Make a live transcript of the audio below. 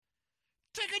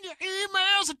Taking your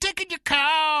emails and taking your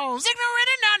calls. Ignorant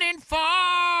and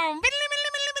uninformed.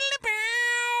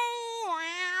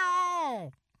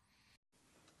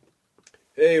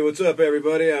 Hey, what's up,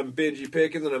 everybody? I'm Benji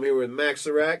Pickens, and I'm here with Max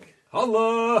Serac.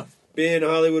 Holla! Ben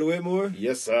Hollywood Whitmore.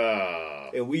 Yes, sir.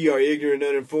 And we are Ignorant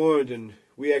and Uninformed, and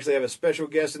we actually have a special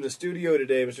guest in the studio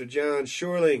today, Mr. John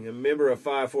Shorling, a member of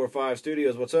 545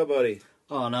 Studios. What's up, buddy?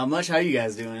 Oh, not much. How you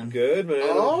guys doing? Good, man.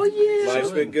 Oh, yeah.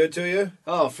 Life's been good to you?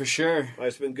 Oh, for sure.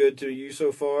 Life's been good to you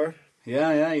so far?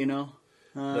 Yeah, you know.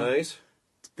 Nice.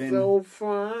 It's been So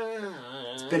fun.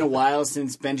 it's been a while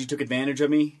since Benji took advantage of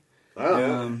me. Oh,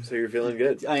 Yeah. so you're feeling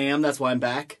good. I am. That's why I'm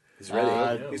back. He's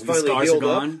ready. He's the finally scars healed are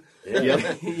up. gone.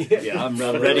 Yep. Yeah, I'm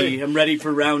ready. I'm ready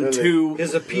for round Really? two.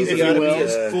 His If you episiotomy will.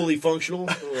 is fully functional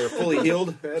or fully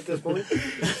healed at this point.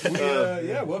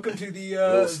 Welcome to the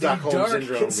Little Stockholm dark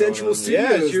syndrome consensual going on. studios.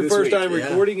 Yeah, it's your this first week. time yeah.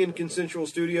 recording in Consensual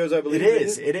Studios, I believe. It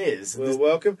is. It is. Well,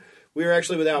 welcome. We are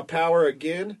actually without power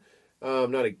again.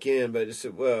 Not again, but it's,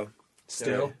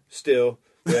 still.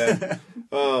 Yeah.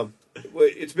 Well,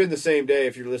 it's been the same day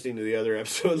if you're listening to the other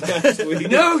episode last week.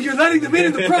 No, you're letting them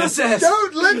in the process.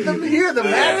 Don't let them hear the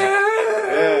magic.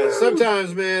 Yeah,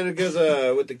 sometimes, man, because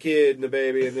with the kid and the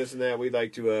baby and this and that, we'd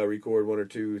like to record 1 or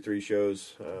 2, 3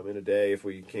 shows in a day if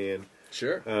we can.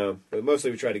 Sure. But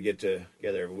mostly we try to get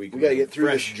together every week. We gotta get through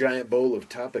fresh, this giant bowl of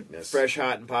topicness. fresh,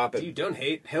 hot, and popping. Dude, don't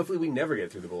hate. Hopefully we never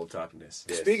get through the bowl of toppiness.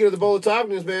 Yes. Speaking of the bowl of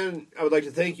topics, man, I would like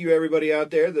to thank you, everybody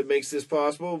out there that makes this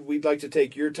possible. We'd like to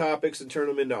take your topics and turn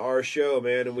them into our show,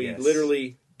 man, and we Yes.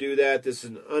 literally do that. This is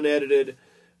an unedited,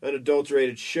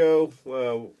 unadulterated show.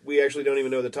 We actually don't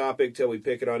even know the topic till we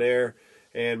pick it on air,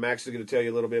 and Max is going to tell you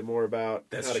a little bit more about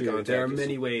That's how to true. contact There are us.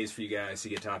 many ways for you guys to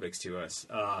get topics to us.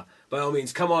 By all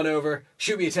means, come on over.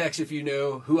 Shoot me a text if you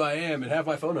know who I am and have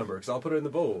my phone number, because I'll put it in the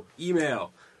bowl.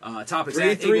 Email. Topics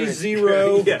at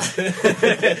 330. Yeah.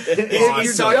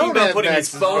 He's talking don't about have putting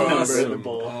his Max's phone phone number in the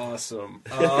Awesome.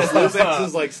 bowl. Awesome. Max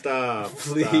is like, stop.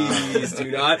 Please do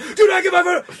not get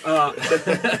my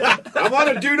phone. I'm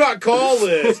on a do not call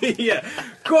list. Yeah.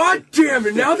 God damn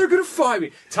it. Now they're going to find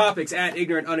me. Topics at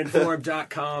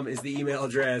ignorantuninformed.com is the email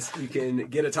address. You can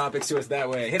get a topics to us that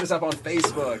way. Hit us up on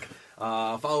Facebook.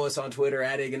 Follow us on Twitter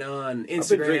at Iganon.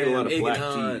 Instagram, drinking a lot of black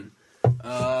Iganon.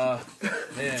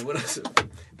 Man, what else?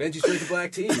 Benji's drinking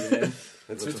black tea, man.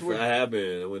 That's I what have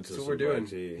been. I went to we're some doing black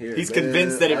tea. here. He's Man,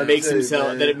 convinced that it I'd makes say,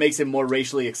 man. that it makes him more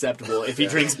racially acceptable if he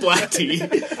drinks black tea.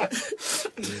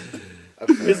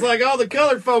 It's like all the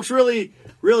colored folks really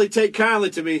take kindly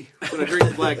to me when I drink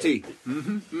the black tea.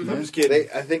 I'm just kidding.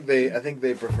 I think they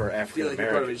prefer I feel African like you're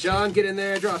part of it. Americans. John, get in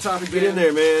there. Draw a topic. Get in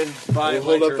there, man. Buy a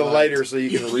Hold up the light. lighter so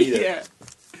you can read it. Yeah.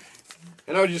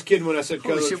 And I was just kidding when I said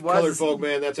Holy shit, why colored is- folk,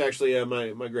 man. That's actually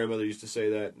my grandmother used to say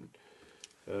that.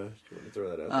 Just wanted to throw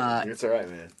that out. It's all right,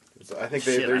 man. I think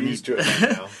Shit, they're I need- used to it by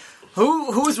now.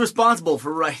 Who is responsible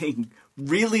for writing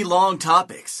really long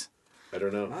topics? I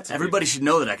don't know. Everybody should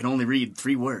know that I can only read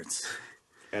 3 words.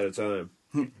 At a time.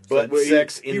 But Well,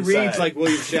 sex he inside. reads like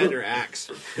William Shatner acts.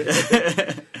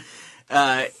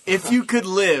 If you could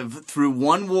live through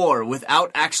one war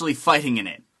without actually fighting in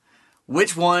it,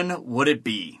 which one would it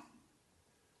be?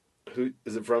 Who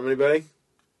is it from? Anybody?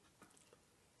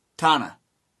 Tana.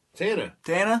 Tana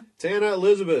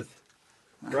Elizabeth.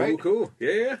 Right? Cool.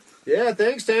 Yeah. Yeah,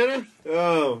 thanks, Tana.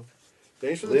 Oh,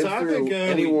 thanks for the Live topic. through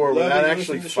any we war love without you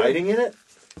actually listening to the show. fighting in it.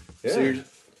 Yeah. So you're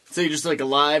So you're just like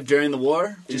alive during the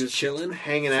war? Just chilling.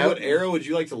 hanging So out. what era would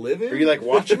you like to live in? Are you like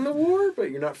watching the war,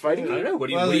 but you're not fighting? I don't know. What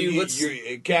do you? Well, what do you let's,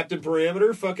 you're Captain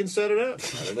Parameter, fucking set it up.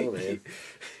 I don't know, man.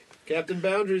 Captain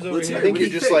Boundaries over Let's here. I think What do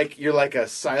you're you just think? like a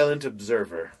silent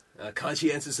observer.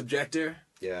 conscientious objector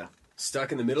Yeah.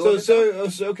 stuck in the middle So,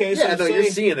 of it. okay. Yeah, so no, you're say,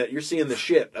 seeing it. You're seeing the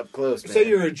shit up close, man. say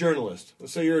you're a journalist.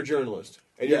 Let's say you're a journalist,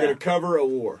 and you're Yeah. going to cover a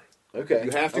war. okay.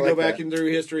 You have to I go like back that. in through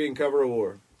history and cover a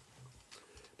war.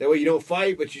 That way you don't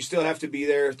fight, but you still have to be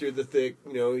there through the thick.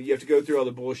 You know, you have to go through all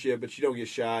the bullshit, but you don't get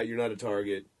shot. You're not a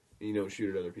target. And you don't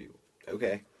shoot at other people.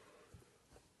 Okay,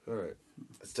 All right.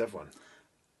 that's a tough one.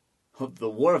 The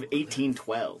War of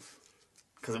 1812.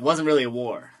 Because it wasn't really a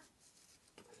war.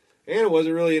 And it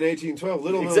wasn't really in 1812.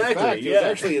 Little known Exactly, fact, it was yeah.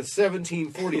 actually in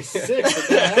 1746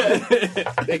 that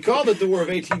happened. They called it the War of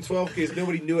 1812 because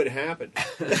nobody knew it happened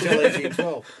until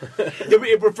 1812.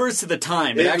 It refers to the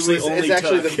time. It actually only it's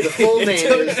actually took. the full name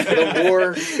is the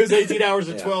war. It was 18 hours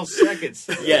and 12 seconds.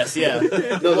 Yes, yeah. No,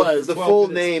 It the, was. the 12 full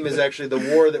minutes. name is actually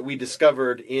the war that we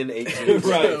discovered in 1812.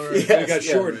 Right. Yes, it got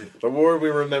yeah. shortened. The war we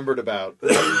remembered about.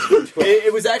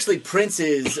 It was actually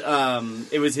Prince's.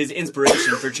 It was his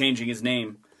inspiration for changing his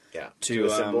name Yeah. to a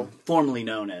symbol. formerly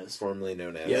known as. Formerly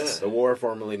known as. Yes. The war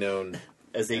formerly known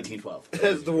as 1812.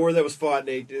 That's the war that was fought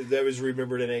that was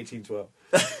remembered in 1812.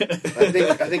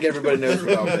 I think everybody knows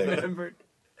what I'll pick.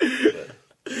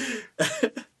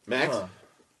 Max?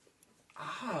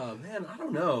 Oh, man, I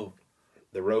don't know.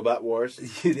 The Robot Wars.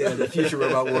 Yeah, the future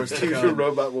robot wars. to Future come.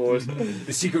 Robot Wars.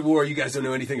 The secret war you guys don't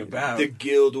know anything about. The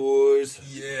Guild Wars.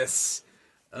 Yes.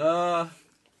 I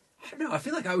don't know. I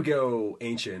feel like I would go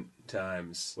ancient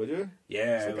times. Would you?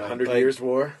 Yeah. Like like- 100 Years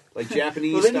War. Like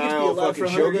Japanese Well, then you could be style alive for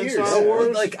fucking 100 Shogun years. style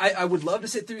wars? Like I would love to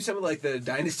sit through some of like the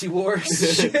Dynasty Wars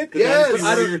shit. Yes,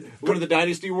 I don't, one of the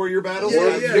Dynasty Warrior battles.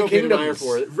 Yeah, yeah, You'll get an Kingdoms. iron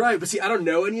for it. right, but see, I don't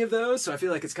know any of those, so I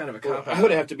feel like it's kind of a Well, cop out. I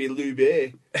would have to be Liu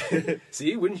Bei.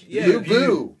 See, wouldn't you? Yeah. Liu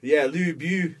Bu. Yeah, Liu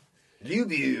Bu. Liu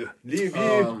Bu. Liu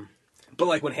Bu. But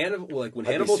like when Hannibal, be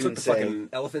Hannibal took the soothsaying. fucking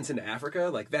elephants into Africa,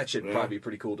 like that shit would Yeah. probably be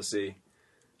pretty cool to see.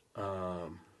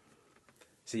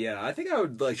 So yeah, I think I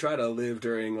would like try to live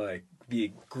during like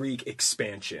the Greek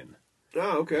expansion,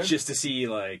 Oh, okay. just to see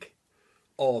like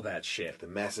all that shit. The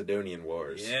Macedonian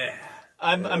Wars. Yeah.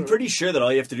 I'm pretty sure that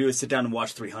all you have to do is sit down and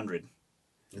watch 300.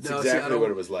 It's No, see, I exactly don't-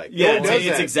 what it was like. Yeah, one does it's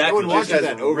that. exactly. No one what watches it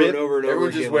that over and over and over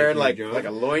Everyone's just again wearing like like, you, John. like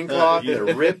a loincloth. yeah.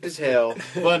 They're ripped as hell.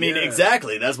 Well, I mean, Yeah.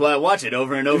 exactly. That's why I watch it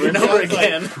over and over and over John's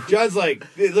again. like, John's like,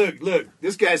 hey, look,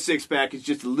 this guy's six pack is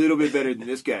just a little bit better than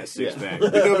this guy's six pack.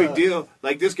 But no big deal.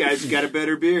 Like this guy's got a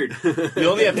better beard. You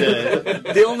only have to.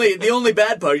 The only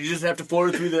bad part, you just have to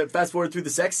fast forward through the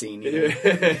sex scene. You know?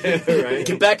 Right?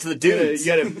 Get back to the dudes.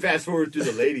 You gotta fast forward through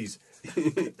the ladies.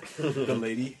 The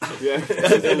lady. Yeah,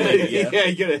 yeah.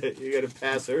 You gotta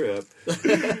pass her up.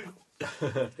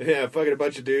 Yeah, fucking a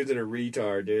bunch of dudes and a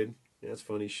retard, dude. That's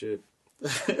funny shit.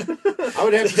 I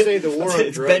would have to say the war on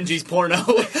It's drugs. Benji's porno.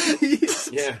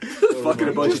 Yeah, Fucking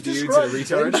a bunch of dudes and a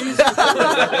retard.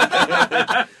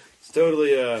 It's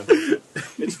totally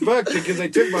it's fucked because they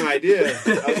took my idea.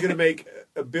 I was gonna make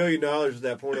 $1 billion with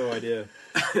that porno idea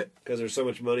because there's so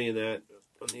much money in that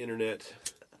on the internet.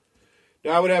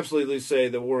 No, I would absolutely say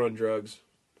the war on drugs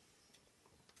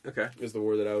Okay. is the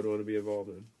war that I would want to be involved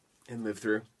in. And live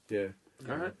through. Yeah,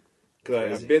 All right.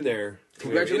 because I've been there.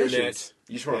 Congratulations. Internet.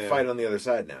 You just want to Yeah. fight on the other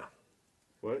side now.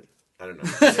 What? I don't know.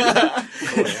 I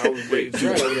want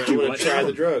to try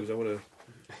the drugs. I want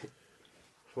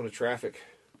to traffic.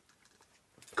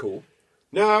 Cool.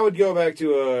 No, I would go back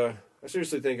to. I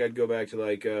seriously think I'd go back to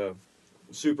like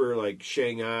super like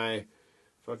Shanghai,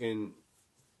 fucking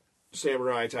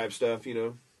samurai type stuff. You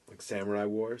know. Like Samurai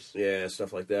Wars. Yeah,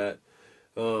 stuff like that.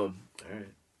 All right.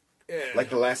 Yeah, Like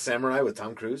The Last Samurai with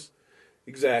Tom Cruise.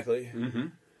 exactly.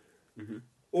 Mm-hmm.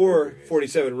 Or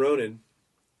 47 Ronin.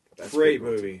 That's Great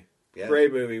pretty cool. movie. Yeah.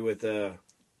 Great movie with it's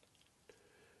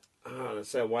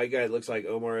that white guy that looks like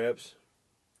Omar Epps.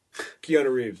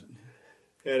 Keanu Reeves.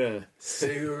 And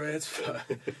Cigarettes.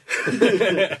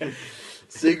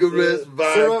 Cigarettes, syrup,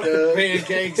 vodka.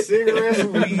 pancakes, cigarettes,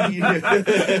 weed.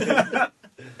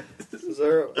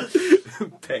 Syrup,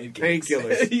 Pancakes.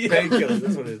 painkillers. Painkillers.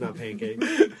 This one is not pancake.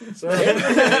 Syrup,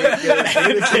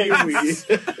 pancakes,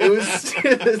 weed. It was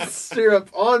syrup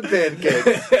on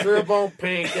pancakes. Syrup on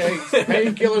pancakes.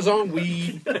 Painkillers on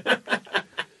weed.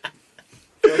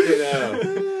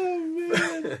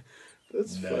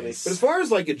 That's funny. But as far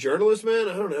as like a journalist, man,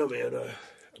 I don't know, man.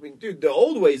 I mean, dude, the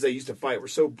old ways they used to fight were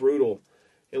so brutal,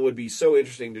 and would be so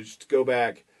interesting to just go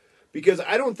back, because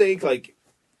I don't think like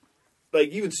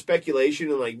even speculation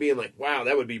and like being like, wow,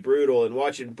 that would be brutal, and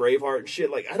watching Braveheart and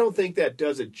shit, like I don't think that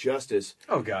does it justice.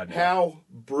 Oh God. No. How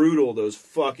brutal those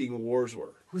fucking wars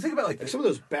were. We think about like Like some of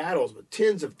those battles with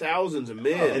tens of thousands of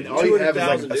men, And all you have is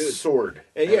like 200,000 a dudes. sword.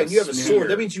 And yeah, and you have a spear sword.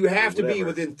 That means you have to be or whatever.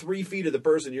 within 3 feet of the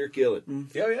person you're killing.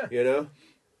 Oh yeah. You know?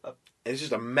 And it's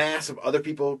just a mass of other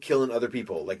people killing other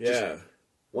people. Like, Yeah. just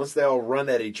once they all run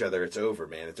at each other, it's over,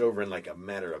 man. It's over in like a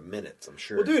matter of minutes, I'm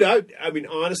sure. Well, dude, I mean,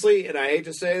 honestly, and I hate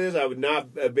to say this, I would not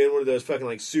have been one of those fucking,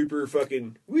 like, super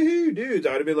fucking woohoo dudes.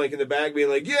 I would have been, like, in the back being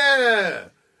like, yeah!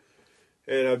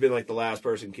 And I'd been, like, the last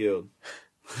person killed.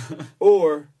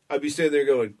 Or I'd be sitting there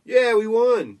going, yeah, we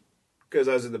won! Because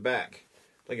I was in the back.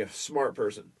 Like a smart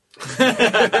person.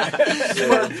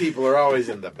 Smart people are always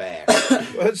in the back.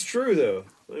 Well, that's true, though.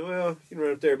 Like, well, you can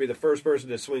run up there and be the first person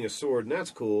to swing a sword, and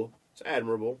that's cool. It's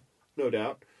admirable, no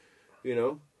doubt. You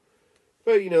know?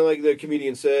 But, you know, like the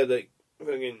comedian said, like,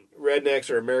 fucking rednecks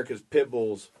are America's pit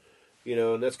bulls. You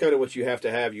know, and that's kind of what you have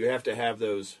to have. You have to have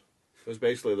those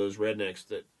basically those rednecks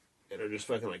that are just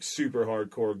fucking, like, super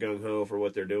hardcore gung-ho for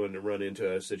what they're doing to run into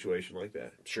a situation like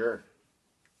that. Sure.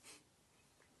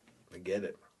 I get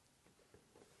it.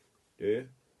 Do you?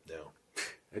 No.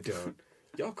 I don't.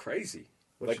 Y'all crazy.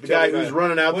 Why Like don't the you tell guy me who's about-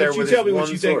 running out why there don't you with tell his me what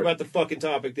one you think sword. about the fucking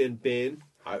topic then, Ben?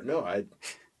 I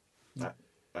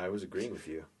was agreeing with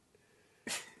you.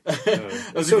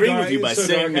 I was agreeing with you by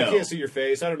saying dark. no. I can't see your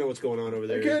face. I don't know what's going on over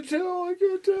there. I can't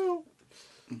tell.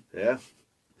 Yeah.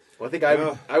 Well, I think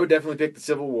Well. I would definitely pick the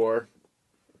Civil War.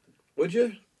 Would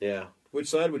you? Yeah. Which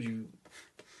side would you?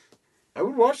 I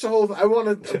would watch the whole. I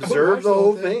want to watch observe the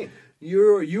whole thing.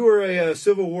 You were a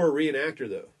Civil War reenactor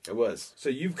though, It was. so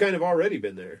you've kind of already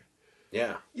been there.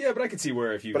 Yeah. Yeah, but I could see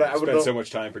where if you But I would spend know- so much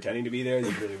time pretending to be there,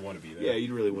 you'd really want to be there. Yeah,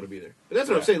 you'd really want to be there. But that's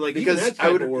what I'm saying. Like Because even that I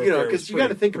type would, of you know, warfare because was you got to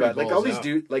pretty- think about it. pretty Like all balls these out.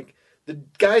 dudes, like the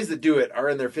guys that do it are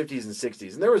in their 50s and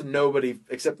 60s, and there was nobody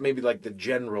except maybe like the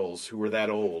generals who were that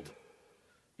old.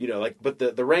 You know, like but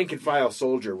the rank and file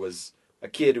soldier was a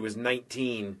kid who was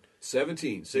 19.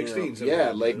 17, 16. You know, something yeah,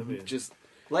 that. like I mean, just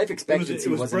Life expectancy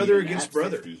it was wasn't brother even against at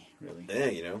brother. 50, really. yeah,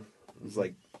 you know, it was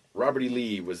like Robert E.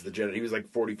 Lee was the general. He was like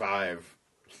 45.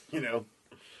 You know,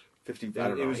 50. Yeah, I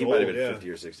don't he know. was He might have old, been yeah. 50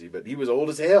 or 60, but he was old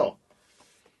as hell.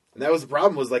 And that was the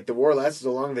problem. Was like the war lasted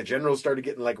so long, the generals started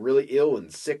getting like really ill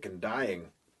and sick and dying.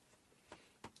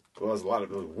 Well, it was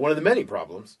one of the many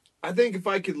problems. I think if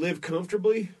I could live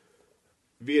comfortably,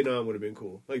 Vietnam would have been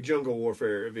cool. Like jungle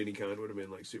warfare of any kind would have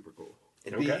been like super cool.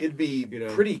 It'd be You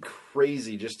know. pretty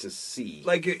crazy just to see.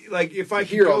 Like if I to could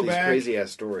hear go all these back, crazy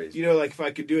ass stories. you know, like if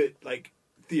I could do it like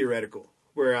theoretical,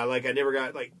 where I never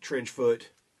got like trench foot.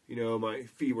 You know, my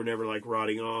feet were never like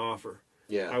rotting off, or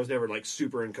Yeah. I was never like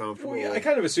super uncomfortable. Well, yeah, I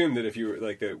kind of assumed that if you were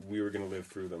like that, we were going to live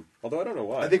through them. Although I don't know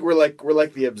why. I think we're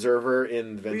like the observer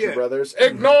in Venture Yeah. Brothers.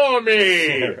 Ignore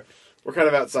me. We're kind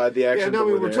of outside the action. Yeah, no,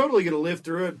 but we're there. totally going to live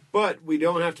through it, but we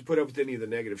don't have to put up with any of the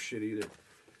negative shit either.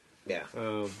 Yeah.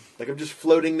 Um, Like I'm just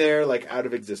floating there, like out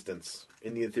of existence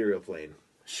in the ethereal plane.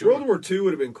 Sure. World War II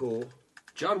would have been cool.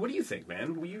 John, what do you think,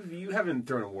 man? You haven't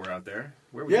thrown a war out there.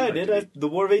 Where would Yeah, you I like did. to be? The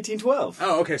War of 1812.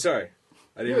 Oh, okay, sorry.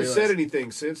 I You didn't haven't realize. said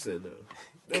anything since then, though.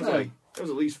 That was Okay. that was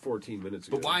at least 14 minutes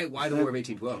ago. But why the War of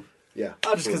 1812? Yeah.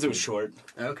 Oh, just because it was short.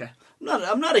 Okay.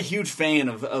 I'm not a huge fan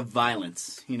of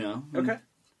violence. You know. Okay.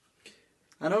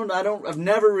 I've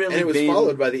never really. And it was been...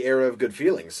 followed by the era of good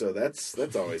feelings, so that's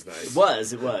always nice.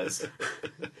 It was.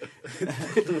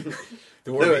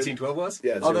 The War No, of 1812 was?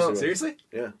 Yeah. it Although- Seriously?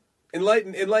 Yeah.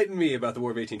 Enlighten me about the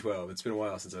War of 1812. It's been a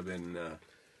while since I've been.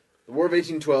 The War of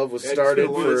 1812 was Yeah, it's started been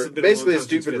a while- it's for been a basically long a time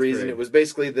since stupid fifth reason. grade. It was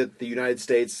basically that the United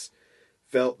States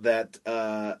felt that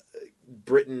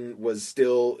Britain was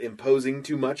still imposing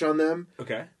too much on them.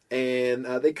 Okay. And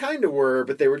they kind of were,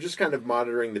 but they were just kind of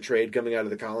monitoring the trade coming out of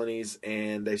the colonies,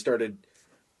 and they started,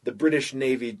 the British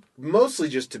Navy, mostly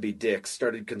just to be dicks,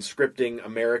 started conscripting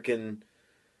American,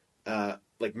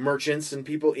 like merchants and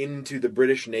people into the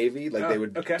British Navy. Like they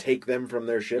would okay. take them from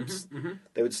their ships.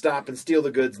 They would stop and steal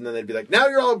the goods, and then they'd be like, "Now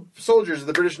you're all soldiers of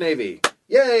the British Navy,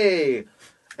 yay!"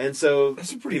 And so That's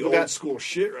some pretty people old got school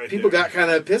shit right people there. got kind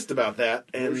of pissed about that,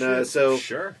 and shit. so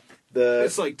Sure. the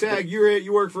It's like, Tag,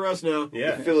 you work for us now.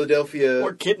 Yeah. Philadelphia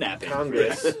Or kidnapping.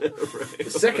 Congress, the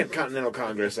Second Continental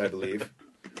Congress, I believe,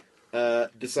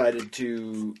 decided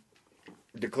to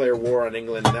declare war on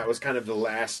England, and that was kind of the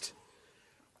last.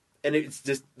 And it's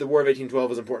just the War of 1812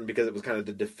 was important because it was kind of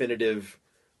the definitive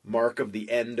mark of the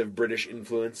end of British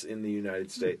influence in the United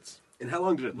States. And how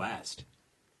long did it last?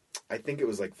 I think it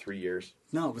was like 3 years.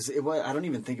 No, it was. I don't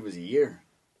even think it was a year.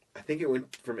 I think it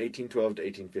went from 1812 to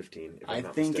 1815. If I'm I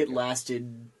not think mistaken. it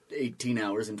lasted 18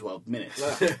 hours and 12 minutes.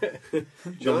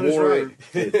 John the is war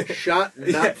right. shot,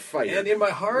 not fired. And in my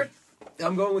heart,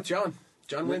 I'm going with John.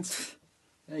 John wins.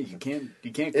 Yeah, you can't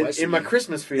In, question in my me.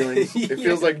 Christmas feelings, it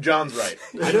feels like John's right.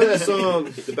 I know that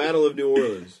song, The Battle of New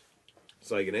Orleans.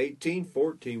 It's like in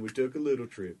 1814, we took a little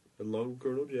trip along with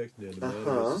Colonel Jackson down the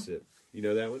Mount Mississippi. You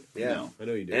know that one? Yeah. No. I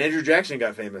know you do. And Andrew Jackson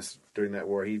got famous during that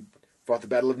war. He fought the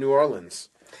Battle of New Orleans.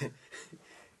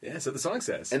 Yeah, so the song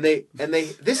says. And they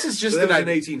this is just So that the was in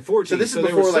night. 1814. So this is there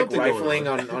before was like something going rifling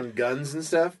on. on guns and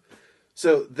stuff.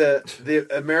 So the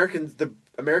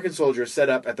American soldiers set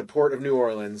up at the port of New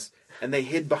Orleans, and they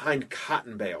hid behind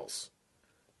cotton bales,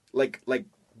 like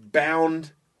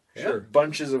bound Sure.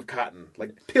 bunches of cotton,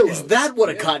 like pillows. Is that what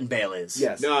a cotton bale is?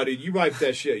 Yes? No, dude, you wipe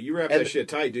that shit. You wrap And- that shit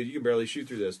tight, dude. You can barely shoot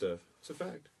through that stuff. It's a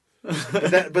fact.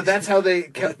 But that's how they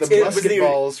kept the It was musket the-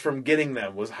 balls from getting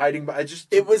them. Was hiding by just.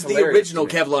 It was the hilarious original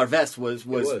to me. Kevlar vest was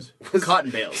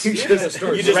cotton bales. You You just,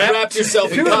 just wrapped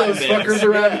yourself in two of cotton those bales. fuckers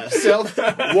around yourself,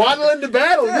 waddle into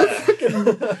battle. You're fucking,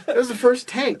 that was the first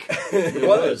tank. It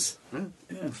was.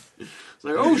 It's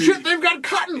like, oh shit, they've got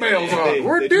cotton bales on. They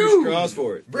We're drew doomed. straws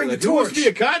for it. Bring They're the like, who wants to torch. be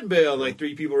a cotton bale? And like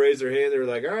 3 people raised their hand. They were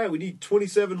like, all right, we need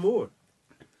 27 more.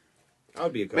 I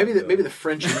would be a cotton Maybe the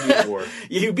French Indian War.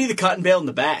 You'd be the cotton bale in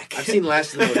the back. I've seen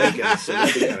Last of the Mohicans, so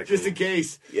that'd be kind of cool. just in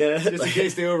case. Yeah. Just in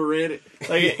case they overran it.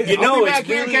 Like, I'll be back it's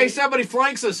here in really, case somebody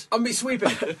flanks us. I'm be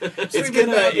sweeping.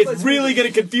 it's really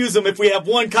gonna confuse them if we have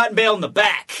one cotton bale in the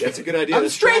back. That's a good idea. I'm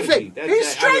That's strafing. strategy. He's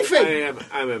strafing.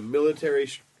 I'm a military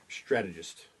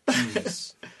strategist.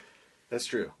 That's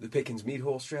true. The Pickens meat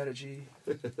hole strategy.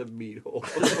 The meat hole.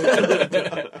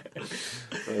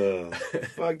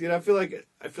 Fuck, dude! I feel like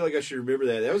I should remember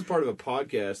that. That was part of a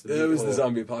podcast. That was the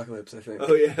zombie apocalypse, I think.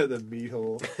 Oh yeah, the meat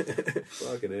hole.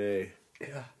 Fucking A.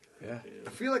 Yeah. I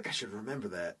feel like I should remember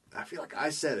that. I feel like I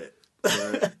said it.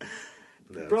 But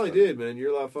You probably did, man.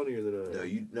 You're a lot funnier than I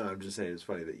am. No, I'm just saying it's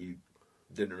funny that you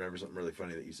didn't remember something really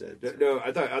funny that you said. No,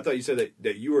 I thought you said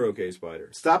that you were okay, Spider.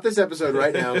 Stop this episode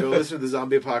right now. Go listen to the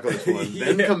zombie apocalypse one.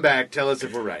 Then come back. Tell us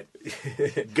if we're right.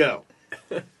 Go.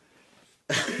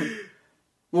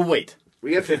 Well, wait.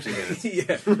 We have 15 minutes.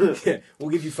 yeah. We'll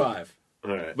give you 5.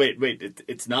 All right. Wait.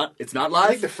 It's not I think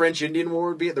live. the French Indian War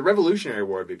would be the Revolutionary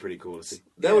War would be pretty cool to see.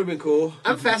 That would have been cool.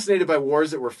 I'm fascinated by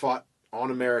wars that were fought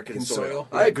on American soil.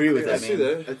 I agree with I that, see man.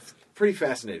 that. It's pretty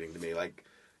fascinating to me. Like,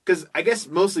 because I guess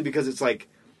mostly because it's like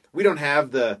we don't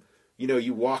have the,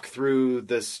 you walk through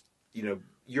this,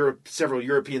 several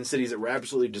European cities that were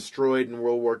absolutely destroyed in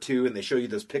World War II, and they show you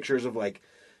those pictures of like,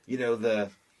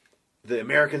 the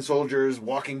American soldiers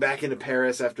walking back into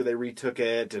Paris after they retook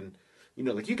it, and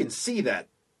like you can see that.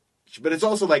 But it's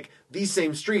also like these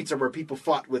same streets are where people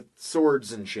fought with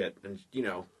swords and shit, and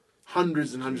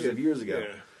hundreds and hundreds of years ago.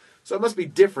 Yeah. So it must be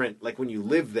different, like when you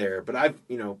live there. But I've,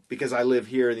 because I live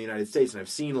here in the United States, and I've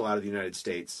seen a lot of the United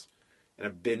States, and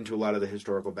I've been to a lot of the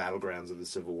historical battlegrounds of the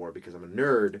Civil War because I'm a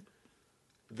nerd.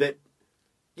 That,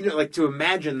 like to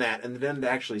imagine that and then to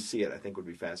actually see it, I think would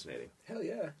be fascinating. Hell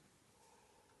yeah.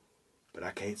 But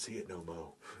I can't see it no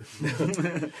more.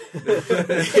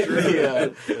 Yeah.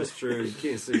 That's true. You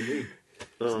can't see me.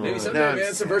 Maybe now someday, I'm man,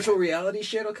 some sad. virtual reality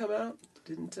shit will come out.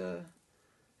 Didn't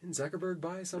Zuckerberg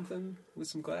buy something with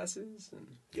some glasses? And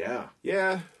Yeah.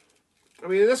 Yeah. I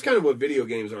mean, that's kind of what video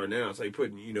games are now. It's like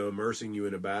putting, immersing you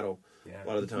in a battle Yeah. a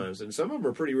lot of the times. And some of them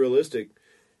are pretty realistic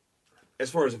as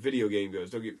far as a video game goes.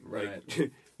 Don't get, Right.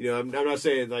 I'm not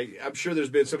saying, like, I'm sure there's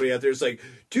been somebody out there that's like,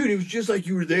 dude, it was just like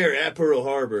you were there at Pearl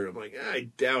Harbor. And I'm like, I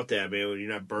doubt that, man, when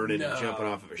you're not burning and jumping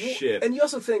off of a ship. And you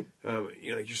also think, Like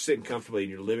you're sitting comfortably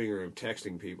in your living room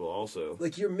texting people also.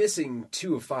 like, you're missing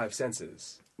 2 of 5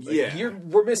 senses. Like, Yeah.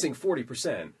 we're missing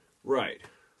 40% Right.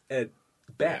 at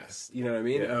best. You know what I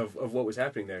mean? Yeah. Of what was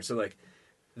happening there. So, like,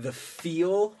 the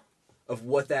feel of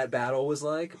what that battle was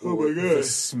like, Oh or my God. the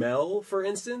smell, for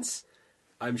instance,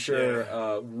 I'm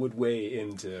sure would weigh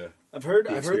into. I've heard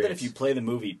that experience. if you play the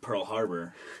movie Pearl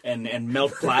Harbor and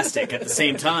melt plastic at the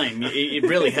same time, it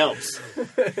really helps.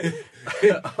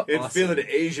 And feeling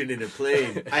Asian in a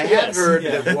plane. I have Yes, heard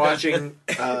yeah.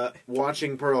 that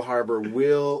watching Pearl Harbor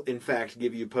will, in fact,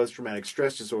 give you post-traumatic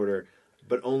stress disorder,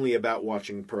 but only about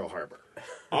watching Pearl Harbor.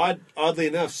 Oddly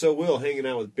enough, so will hanging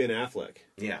out with Ben Affleck.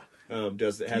 Yeah. Has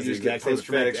the You just exact get same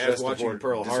post-traumatic effect as stress watching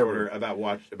Pearl disorder Harbor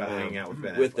about hanging out with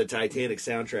Ben with Affleck. the Titanic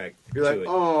soundtrack. You're like, to it.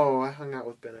 oh, I hung out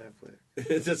with Ben Affleck.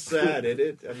 It's just sad, isn't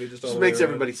it? I mean, just all Just the way makes around.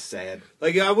 everybody sad.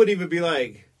 Like I wouldn't even be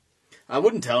like I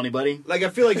wouldn't tell anybody. I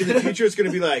feel like in the future it's going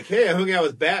to be like, hey, I hung out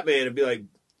with Batman, and be like,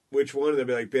 which one? And they'll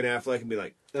be like Ben Affleck, and be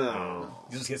like, Oh.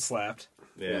 You just get slapped.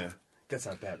 yeah, That's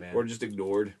not Batman. or just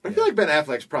ignored. I feel like Ben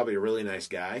Affleck's probably a really nice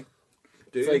guy.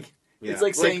 Dude. It's like Yeah. it's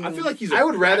like saying I feel like he's. I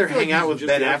would rather feel like hang out he's with just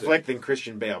Ben the opposite. Affleck than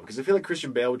Christian Bale because I feel like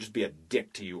Christian Bale would just be a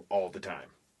dick to you all the time.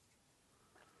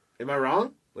 Am I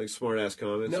wrong? Like smart ass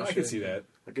comments. No, and I shit. can see that.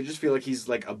 Like I just feel like he's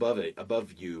like above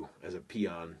you as a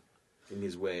peon in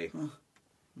his way.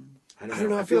 I don't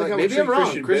know, I feel like I would maybe I'm treat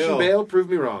wrong. Christian Bale- Bale, prove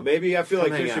me wrong. Maybe I feel Come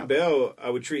like hang Christian out. Bale. I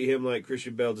would treat him like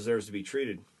Christian Bale deserves to be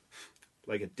treated,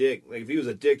 like a dick. Like if he was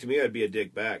a dick to me, I'd be a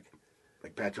dick back.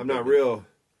 Like Patrick. I'm not Bateman. real.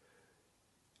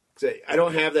 'Cause I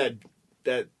don't have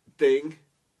that thing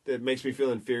that makes me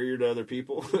feel inferior to other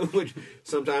people, which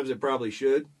sometimes it probably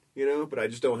should, but I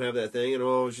just don't have that thing, and I'm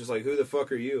always just like, who the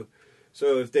fuck are you?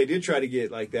 So if they did try to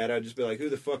get like that, I'd just be like, who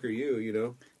the fuck are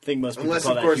you, thing most people Unless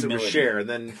call of that course humility. it was Cher, and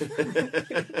then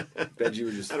Benji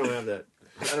would just. I don't have that.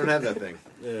 I don't have that thing.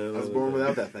 Yeah, I was born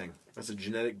without that thing. That's a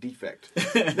genetic defect.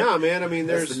 No, man, I mean,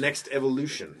 That's there's the next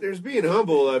evolution. there's being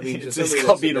humble, I mean, to It's something called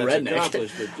that's, being a that's redneck.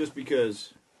 accomplished, but just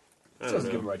because, I It don't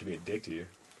doesn't give know. him right to be a dick to you.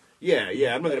 Yeah,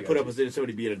 I'm not going I to put got up with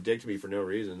somebody being a dick to me for no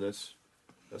reason. That's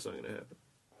not going to happen.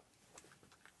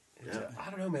 I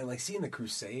don't know, man. Like seeing the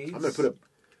Crusades. I'm gonna put up.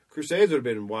 Crusades would have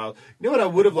been wild. You know what I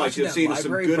would have liked to Watching have that seen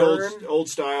some library good burn? old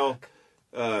style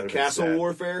been castle sad.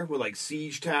 warfare with like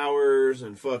siege towers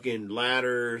and fucking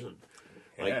ladders and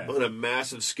Yeah. on a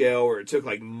massive scale where it took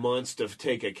like months to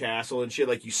take a castle and shit.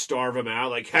 Like you starve them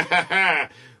out. Like ha ha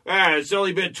ha! It's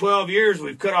only been 12 years.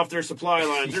 We've cut off their supply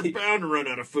lines. They're bound to run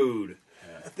out of food.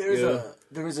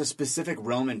 There was a specific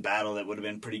Roman battle that would have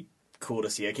been pretty cool to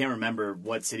see. I can't remember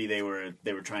what city they were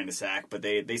trying to sack, but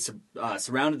they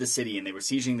surrounded the city and they were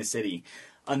sieging the city,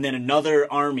 and then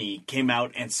another army came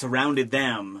out and surrounded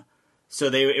them. So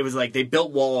it was like they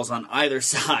built walls on either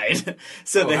side.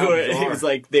 So how it bizarre. was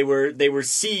like they were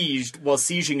sieged while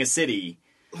sieging a city.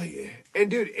 Like, and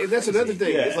dude, and that's another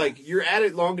thing. Yeah. It's like you're at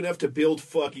it long enough to build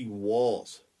fucking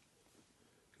walls.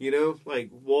 You know,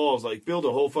 like walls, like build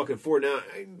a whole fucking fort. Now,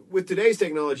 with today's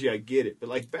technology, I get it, but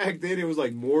like back then, it was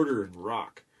like mortar and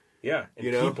rock. Yeah, and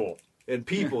You know? people. And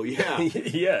people, yeah.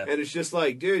 Yeah. And it's just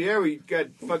like, dude, yeah, we got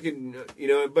fucking,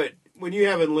 but when you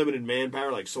have unlimited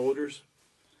manpower like soldiers,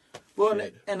 Well,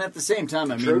 and at the same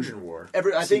time, I mean, Trojan War. I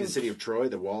See think the city of Troy,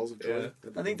 the walls of Troy.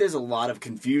 I think there's a lot of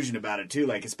confusion about it too,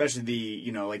 like especially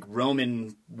the like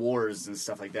Roman wars and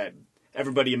stuff like that.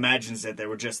 Everybody imagines that there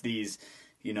were just these,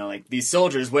 like these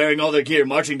soldiers wearing all their gear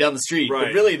marching down the street, Right.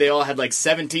 but really they all had like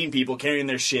 17 people carrying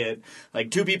their shit,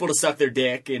 like 2 people to suck their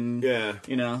dick, and yeah.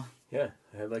 Yeah,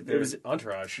 they had like their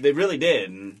entourage. They really did,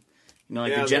 and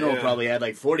Yeah, the general yeah. probably had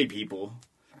like 40 people.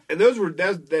 And those were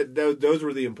those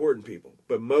were the important people,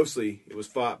 but mostly it was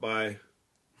fought by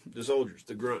the soldiers,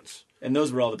 the grunts. And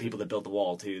those were all the people that built the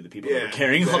wall too, the people that Yeah, were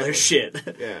carrying all their shit.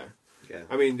 Yeah. Yeah.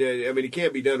 I mean, it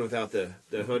can't be done without the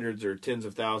hundreds or tens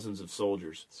of thousands of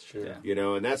soldiers. Sure.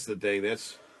 Yeah. And that's the thing.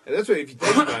 That's what, if you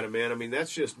think about it, man. I mean,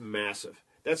 that's just massive.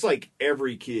 That's like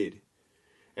every kid.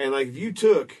 And like if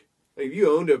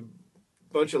you owned a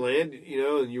bunch of land,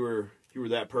 and you were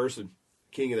that person,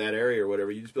 king of that area or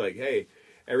whatever, you'd just be like, hey,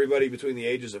 everybody between the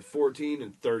ages of 14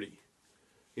 and 30,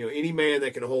 any man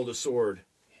that can hold a sword,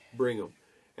 bring them.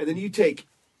 And then you take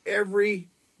every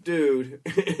dude,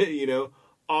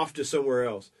 off to somewhere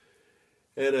else.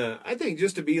 And I think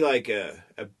just to be like a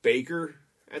baker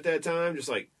at that time, just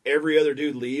like every other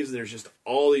dude leaves, and there's just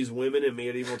all these women in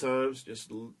medieval times just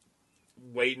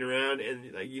waiting around,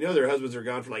 and their husbands are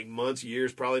gone for like months,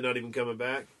 years, probably not even coming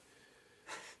back.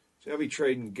 So I'd be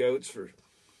trading goats for.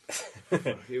 It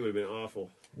would have been awful.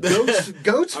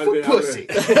 Goats I'd for been- pussy.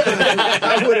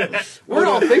 We're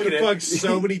all thinking it. Fucked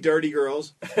so many dirty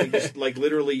girls, just like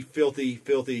literally filthy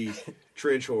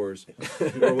trench whores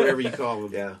or whatever you call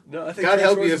them. Yeah. No, I think God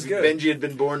help Trench you Wars if is good. Benji had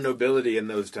been born nobility in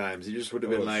those times. He just would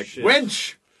have been Oh, like, shit.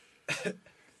 wench!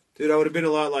 Dude, I would have been a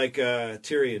lot like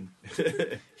Tyrion.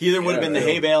 He either would have been the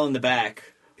hay bale in the back,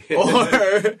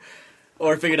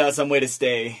 or figured out some way to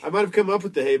stay. I might have come up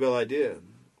with the hay bale idea.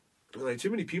 Like, too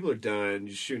many people are dying,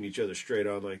 just shooting each other straight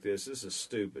on like this. This is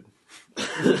stupid.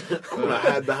 I'm gonna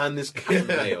hide behind this cotton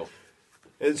bale.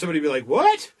 And somebody would be like,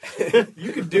 "What?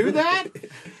 You can do that?"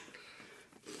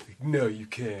 No, you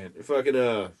can't.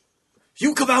 Fucking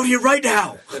You come out here right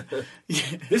now.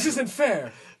 This isn't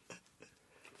fair.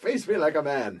 Face me like a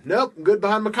man. Nope, I'm good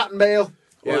behind my cotton bale.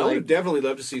 yeah, Or I like would definitely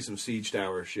love to see some siege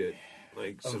tower shit,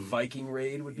 like A some Viking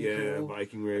raid would be cool.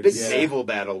 Viking raids. big Yeah. naval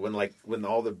battle when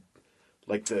all the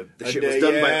the A shit day- was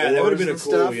done by that would oars have been a and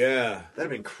cool. stuff. Yeah, That'd have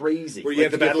been crazy. Where you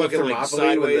have the to get Battle of fucking, like, Thermopylae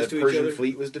when sideways the to each Persian other.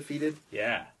 fleet was defeated.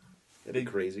 Yeah. That'd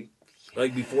be crazy.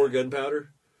 like before gunpowder,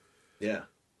 Yeah.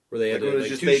 where they had Like, it was like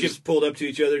just- two they ships just- pulled up to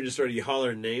each other and just started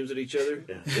hollering names at each other.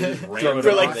 They just ran Throwing For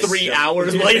it like on. 3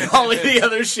 hours while you're hauling the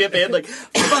other ship in. Like,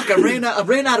 fuck, I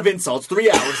ran out of insults 3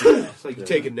 hours ago. It's like you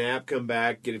take a nap, come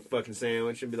back, get a fucking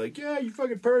sandwich, and be like, "Yeah, you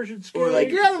fucking Persians." Or like-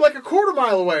 Yeah, they're like a quarter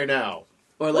mile away now.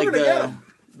 Or like We're gonna get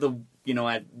 'em.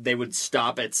 they would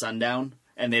stop at sundown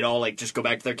and they'd all like just go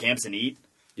back to their camps and eat.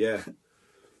 Yeah.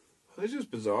 It's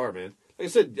just bizarre, man. Like I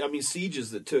said, I mean,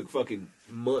 sieges that took fucking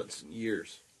months and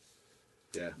years.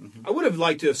 Yeah. I would have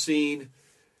liked to have seen,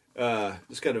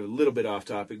 this kind of a little bit off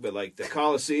topic, but like the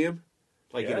Colosseum,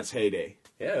 like in Yeah. its heyday.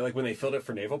 Yeah, like when they filled it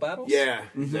for naval battles? Yeah,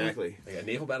 exactly. Like a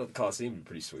naval battle at the Coliseum would be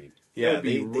pretty sweet. That'd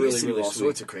be they really, used to do really all sweet.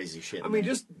 sorts of crazy shit. I mean,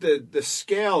 just the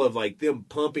scale of like them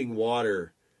pumping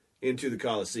water into the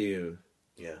Colosseum.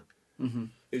 Yeah. It's And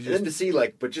just, then to see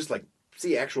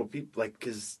see actual people, like,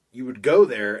 because you would go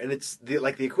there and it's the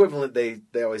equivalent they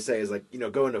always say is like,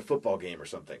 going to a football game or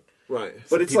something. right.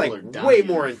 But it's people like are dying. way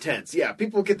more intense. Yeah,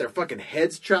 people get their fucking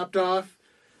heads chopped off,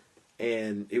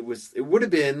 and it would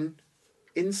have been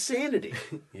insanity.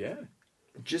 Yeah.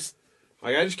 Just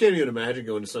Like, I just can't even imagine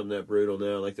going to something that brutal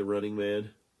now, like the Running Man.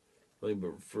 Like,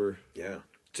 but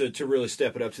to really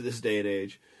step it up to this day and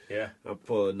age. Yeah. I'll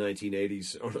pull a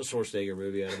 1980s Arnold Schwarzenegger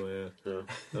movie out of my ass.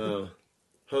 Yeah.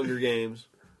 Hunger Games,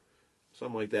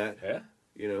 something like that.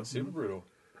 Yeah. Super brutal.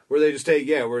 Where they just take,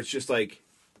 where it's just like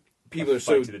people A are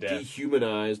so fight to the death.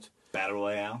 dehumanized Battle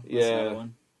Royale. That's Yeah. another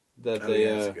one. that Oh, they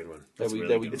yeah, that's a good one. that That's we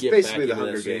really that we good. It's get basically back the into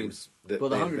Hunger that scene. Games. That Well,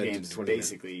 the they Hunger invented Games is 20 minutes.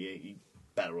 basically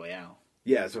Battle Royale.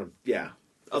 Yeah, that's what that's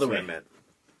Other what way. I meant.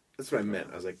 That's what I meant.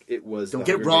 I was like, it was. Don't the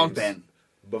get it Hunger wrong, Games Ben.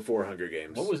 Before Hunger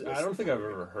Games. What was? I don't think I've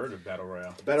ever heard of Battle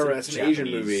Royale. Battle Royale? It's an Asian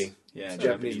Japanese. movie. Yeah, It's a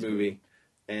Japanese movie.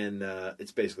 And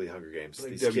it's basically Hunger Games.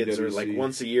 Like These kids are like WWC.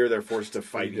 once a year they're forced to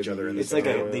fight each other in WWE. this It's like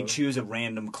Battle they choose a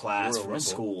random class Royal from a Rumble.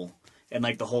 school, and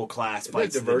like the whole class Isn't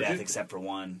fights that to the death Divergent? except for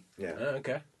one, Yeah,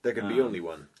 Okay. there can be only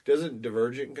one. Doesn't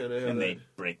Divergent kind of have and that? they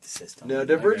break the system. No,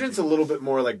 Divergent's a little bit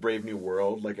more like Brave New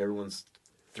World. Like everyone's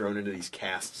thrown into these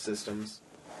caste systems,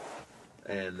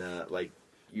 and like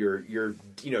you're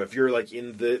if you're like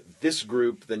in this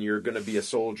group, then you're going to be a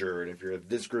soldier, and if you're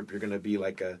this group, you're going to be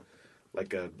like a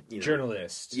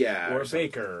Journalist. Yeah, Or or a something.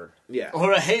 baker. Yeah,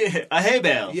 Or a hay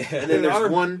bale. Yeah. and then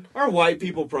there's one. Our white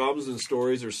people problems and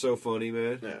stories are so funny,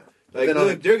 man. Yeah, Like, then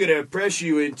look, they're gonna press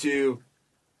you into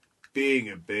being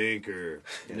a banker.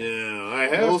 No, I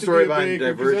The have whole to story be a behind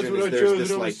banker because that's Divergent what I is there's chose this,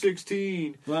 when I like- was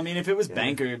 16. Well, I mean, if it was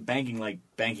banking like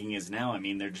banking is now, I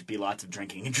mean, there'd just be lots of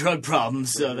drinking and drug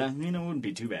problems, so that wouldn't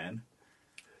be too bad.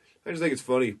 I just think it's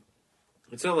funny.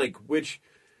 It's not like which,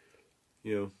 I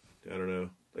don't know,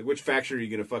 like which faction are you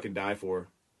gonna fucking die for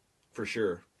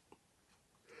sure.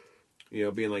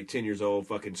 Being like 10 years old,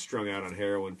 fucking strung out on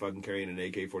heroin, fucking carrying an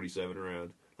AK-47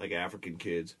 around, like African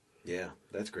kids. Yeah,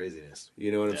 that's craziness.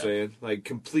 You know what I'm Yeah. saying? Like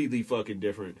completely fucking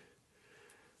different.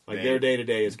 Like Man. their day to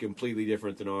day is completely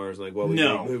different than ours. Like what we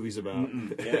No. make movies about.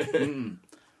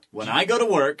 When I go to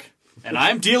work and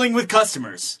I'm dealing with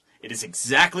customers, it is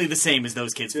exactly the same as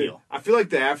those kids Dude, feel. I feel like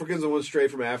the Africans, the ones straight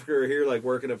from Africa, are here, like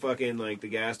working at fucking like the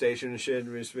gas station and shit,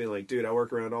 and just being like, dude, I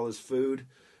work around all this food.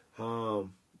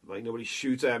 Like nobody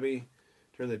shoots at me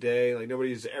during the day. Like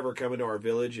nobody's ever come into our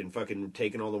village and fucking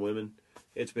taken all the women.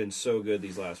 It's been so good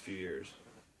these last few years.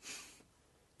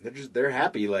 They're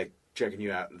happy like checking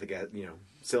you out at the gas,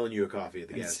 selling you a coffee at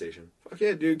the gas It's- station, Fuck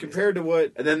yeah, dude. Compared to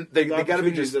what and then they the got to be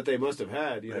opportunities just that they must have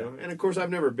had, you Yeah. know. And of course, I've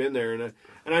never been there, and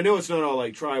I know it's not all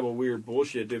like tribal weird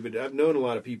bullshit, dude. But I've known a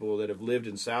lot of people that have lived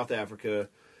in South Africa,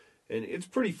 and it's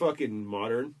pretty fucking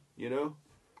modern, you know.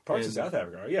 Parts And- of South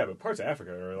Africa. Yeah, but parts of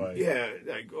Africa are like. Yeah,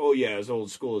 like oh yeah, as old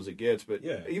school as it gets. But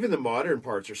Yeah. even the modern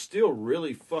parts are still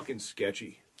really fucking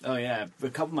sketchy. Oh yeah, a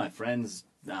couple of my friends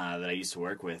that I used to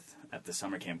work with at the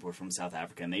summer camp were from South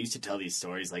Africa, and they used to tell these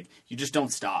stories like you just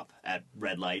don't stop at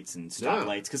red lights and stop No.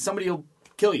 lights because somebody will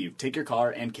kill you, take your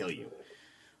car and kill you.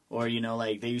 Or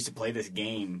like they used to play this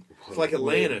game. It's like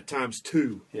Atlanta times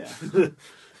 2. Yeah,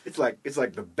 it's like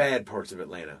the bad parts of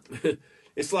Atlanta.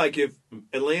 It's like if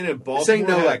Atlanta and This Baltimore ain't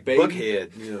no had a like baby,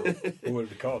 Buckhead, What would it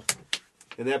be called?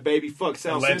 and that baby fucks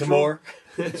South Central. Atlantamore.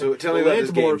 So tell me about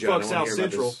this Baltimore game, John. I fucks wanna South hear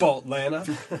about Central. this.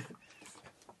 Baltlanta.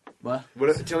 what?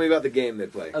 Tell me about the game they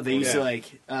play. Oh, they used Yeah.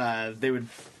 to they would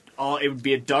it would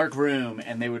be a dark room,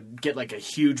 and they would get like a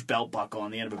huge belt buckle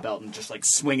on the end of a belt and just like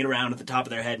swing it around at the top of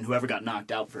their head, and whoever got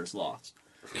knocked out first lost.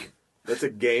 That's a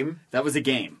game. That was a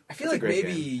game. I feel That's a like great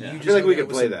maybe game. you Yeah. just I feel like we hung out could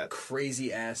with play some that.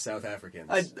 crazy ass South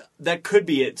Africans. That could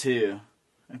be it too.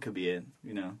 That could be it.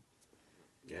 Yeah.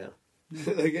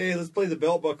 Like, hey, let's play the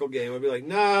belt buckle game. I'd be like,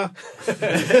 nah.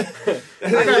 I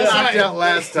got knocked out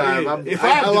last time. If I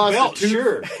have the lost belt, a tooth.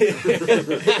 sure.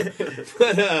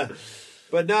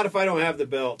 but not if I don't have the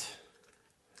belt.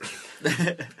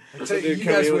 So Dude you coming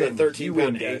guys in with a win.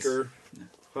 13-pound guys. anchor.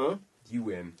 Huh? You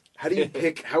win. How do you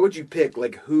pick? How would you pick?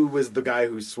 Like, who was the guy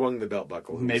who swung the belt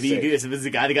buckle? Who was Maybe safe? it was the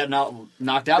guy that got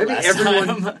knocked out Maybe last everyone,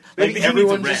 time. maybe he needs a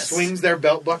everyone just rest. swings their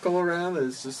belt buckle around. And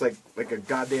it's just like a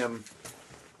goddamn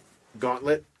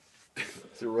gauntlet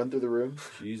to run through the room.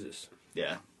 Jesus.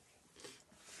 Yeah.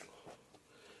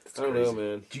 I don't know,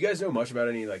 man. Do you guys know much about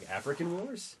any like African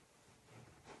wars?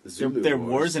 The There, Zulu there are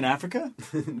wars in Africa?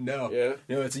 No. Yeah.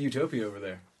 No, it's a utopia over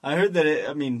there. I heard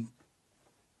that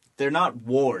they're not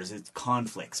wars, it's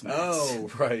conflicts, man. Oh,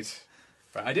 right.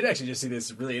 I did actually just see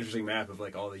this really interesting map of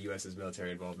like all the U.S.'s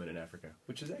military involvement in Africa,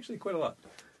 which is actually quite a lot.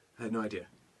 I had no idea.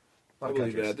 A I lot of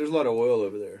believe countries. that. There's a lot of oil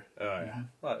over there. Oh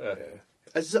yeah.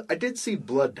 Yeah. I did see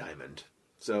Blood Diamond,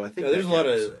 so I think Yeah, there's a that lot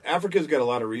counts. of Africa's got a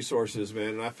lot of resources, man,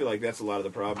 and I feel like that's a lot of the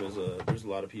problem. Is there's a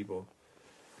lot of people,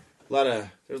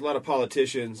 there's a lot of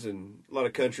politicians and a lot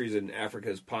of countries in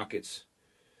Africa's pockets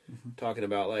talking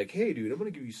about like, hey, dude, I'm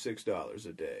gonna give you $6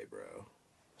 a day, bro.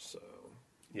 So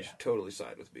you Yeah. should totally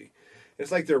side with me.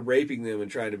 It's like they're raping them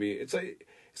and trying to be. It's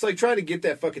like trying to get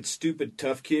that fucking stupid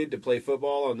tough kid to play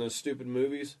football on those stupid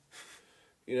movies,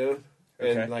 you know.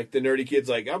 And Okay. like the nerdy kid's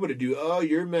like, I'm gonna do all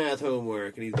your math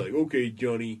homework, and he's like, okay,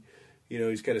 Johnny. You know,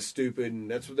 he's kind of stupid, and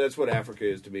that's what Africa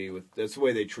is to me. That's the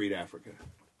way they treat Africa,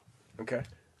 Okay.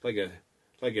 like a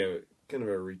kind of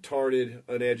a retarded,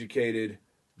 uneducated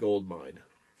gold mine.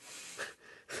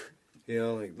 You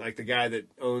know, like the guy that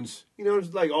owns, you know,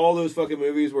 it's like all those fucking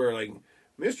movies where like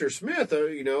Mr. Smith,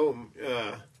 known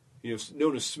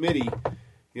as Smitty,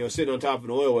 you know, sitting on top of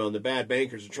an oil well, and the bad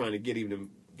bankers are trying to get him to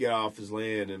get off his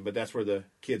land, but that's where the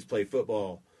kids play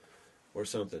football or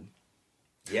something.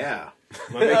 Yeah.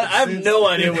 I have no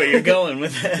idea where you're going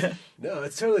with that. No,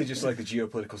 it's totally just like the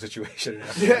geopolitical situation.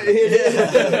 Yeah,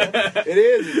 it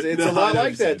is. It's a lot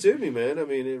like 100%. that to me, man. I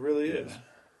mean, it really is.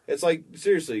 It's like,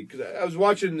 seriously, because I was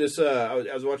watching this. I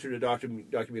was watching a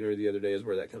documentary the other day. Is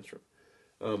where that comes from,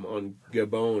 on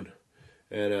Gabon,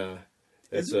 and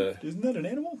Isn't that an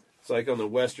animal? it's like on the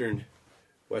western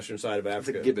side of It's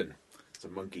Africa. a gibbon. It's a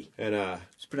monkey. And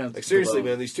It's pronounced like seriously, Gabon.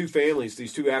 man, these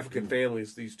two African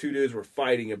families, these two dudes were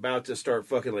fighting, about to start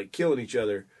fucking like killing each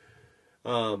other,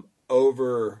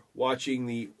 over watching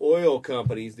the oil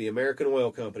companies, the American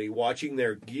oil company, watching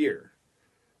their gear,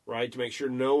 right, to make sure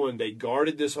they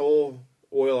guarded this whole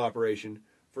oil operation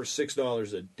for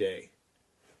 $6 a day,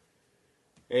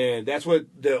 and that's what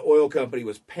the oil company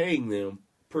was paying them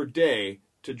per day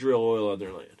to drill oil on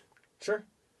their land. Sure.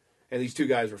 And these two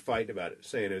guys were fighting about it,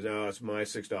 saying, "Oh, it's my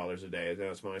 $6 a day. No,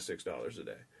 it's my $6 a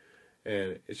day."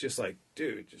 And it's just like,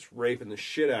 dude, just raping the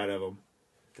shit out of them.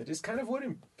 That is kind of what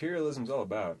imperialism's all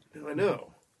about. I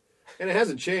know, and it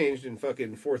hasn't changed in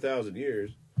fucking 4,000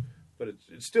 years, but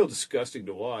it's still disgusting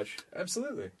to watch.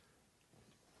 Absolutely.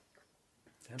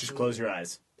 Just close your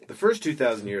eyes. The first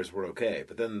 2,000 years were okay,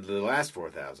 but then the last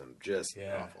 4,000, just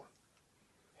Yeah. awful.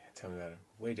 Yeah, tell me about it.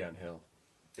 Way downhill.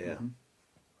 Yeah.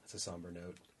 That's a somber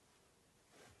note.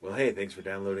 Well, hey, thanks for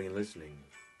downloading and listening.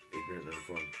 Ignorant and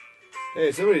Uninformed.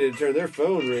 Hey, somebody didn't turn their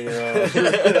phone ringer off.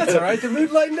 That's all right. The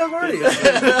mood lightened up already.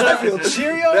 I feel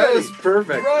cheery already. That was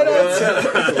perfect. Right on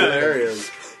time. That's hilarious.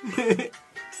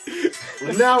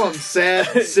 Well, now I'm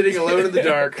sad, sitting alone in the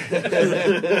dark.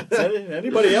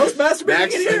 Anybody else masturbating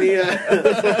Max, in here?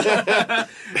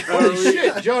 Holy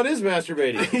shit, John is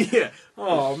masturbating. Yeah.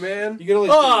 Oh, man. You can only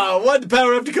Oh, why'd the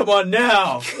power have to come on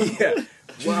now? Yeah.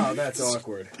 Wow, that's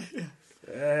awkward.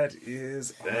 That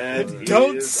is awkward.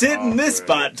 Don't sit in this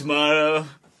spot tomorrow.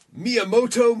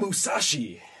 Miyamoto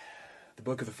Musashi. The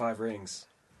Book of the Five Rings.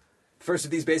 The first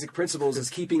of these basic principles is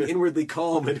keeping inwardly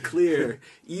calm and clear,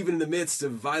 even in the midst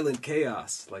of violent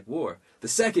chaos, like war. The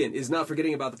second is not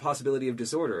forgetting about the possibility of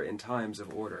disorder in times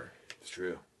of order. It's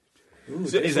true.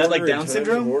 Is that like Down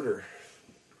syndrome? Order.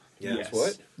 Yeah. Yes.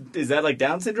 What? Is that like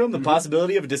Down syndrome? The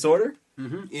possibility of a disorder?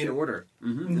 In order.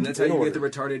 And that's how you get the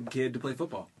retarded kid to play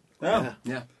football. Oh.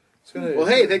 Yeah. It's gonna, Well,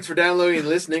 hey, thanks for downloading and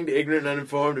listening to Ignorant and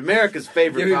Uninformed, America's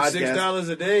favorite give him podcast. $6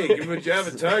 a day. Give him a job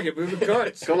at Target moving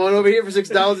carts. Come on over here for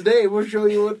 $6 a day. We'll show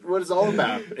you what it's all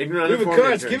about. Ignorant Moving Uninformed.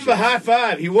 carts. Give him a high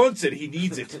five. He wants it. He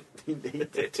needs it.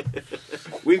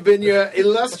 We've been your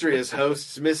illustrious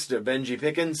hosts, Mr. Benji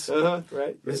Pickens,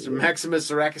 Right. Mr. Maximus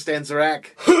Sarakistan Sarak,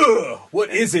 What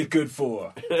is it good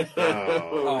for? and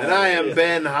I am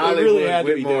Ben Hollywood really had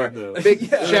to be Whitmore. done, though. Big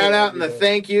shout out and a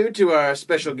thank you to our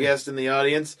special guest in the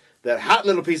audience, that hot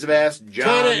little piece of ass,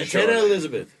 John Tana Shore.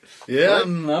 Elizabeth. Yeah,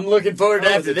 I'm looking forward to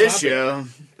Oh, after the this topic. show.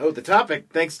 Oh, the topic.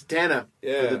 Thanks to Tana.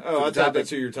 Yeah. For the I thought topic. that's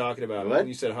who you were talking about. What? When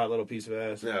you said hot little piece of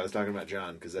ass. No, I was talking about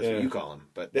John because that's Yeah. what you call him.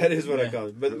 But That is what I call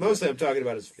him. But mostly I'm talking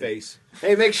about his face.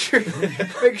 hey, make sure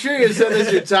you send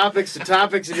us your topics to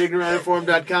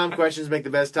topics@ignorantuninformed.com. Questions make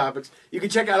the best topics. You can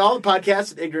check out all the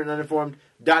podcasts at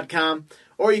ignorantuninformed.com,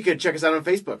 or you can check us out on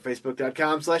Facebook,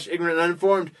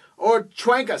 facebook.com/ignorantuninformed, or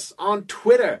twank us on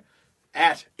Twitter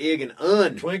at Ig and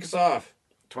Un. Twink us off.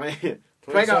 Twank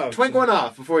off. one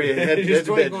off before you head Just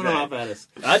to bed. twink one tonight. off at us.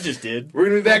 I just did. We're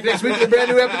going to be back next week with a brand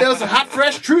new episode of Hot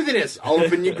Fresh Truthiness all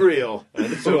up in your grill.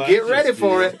 So I get just ready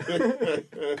for did.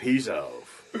 it. Peace out.